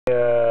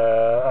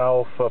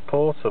Alpha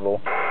Portable.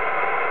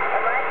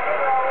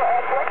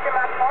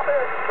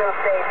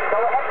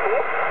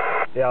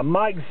 Yeah,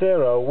 Mike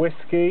Zero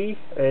Whiskey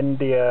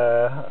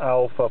India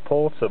Alpha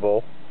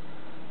Portable.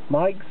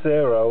 Mike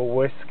Zero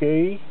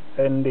Whiskey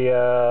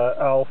India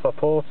Alpha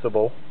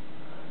Portable.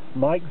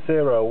 Mike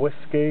Zero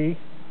Whiskey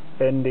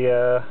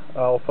India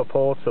Alpha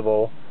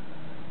Portable.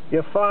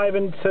 You're 5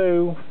 and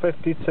 2,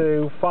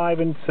 52, 5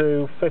 and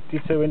 2,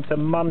 52 into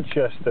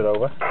Manchester,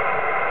 over. Roger, 5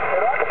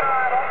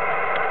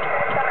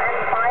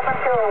 and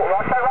 2,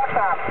 Roger.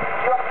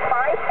 You're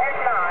 5 and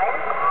 9,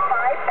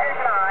 5 and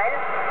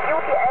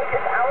 9, UT8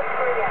 is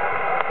Austrian.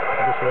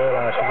 I just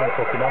realised she's in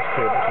fucking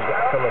Austria, but she's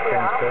got a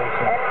Philippines still.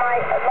 So. And my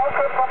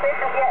local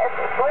position here is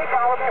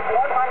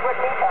 3,100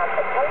 meters,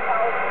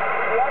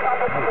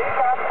 3,100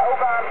 meters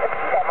over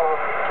sea level.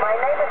 My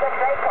name is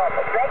Jacob,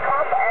 and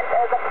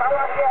the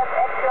power here is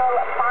actual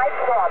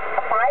 5 watts,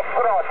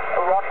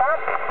 Roger.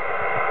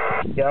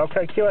 Yeah,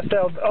 okay,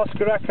 QSL,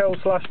 Oscar Echo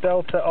 /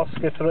 Delta,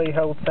 Oscar 3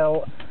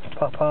 Hotel,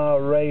 Papa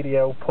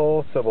Radio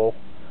Portable,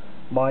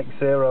 Mike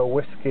Zero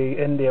Whiskey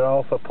India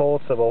Alpha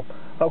Portable.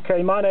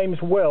 Okay, my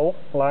name's Will,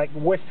 like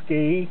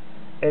Whiskey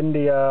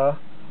India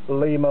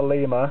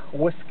Lima,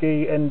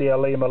 Whiskey India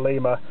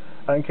Lima,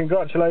 and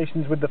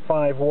congratulations with the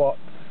 5 watts,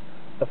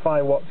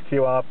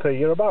 QRP.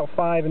 You're about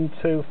 5 and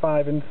 2,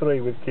 5 and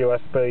 3 with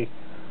QSB.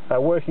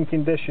 Working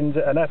conditions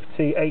at an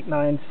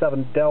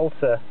FT897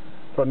 Delta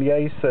from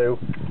Yaesu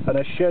and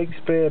a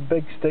Shakespeare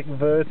Big Stick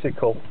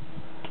Vertical.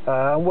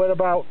 And we're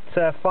about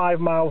 5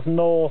 miles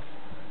north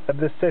of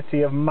the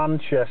city of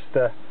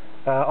Manchester,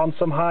 on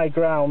some high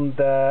ground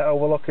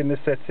overlooking the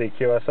city,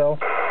 QSL.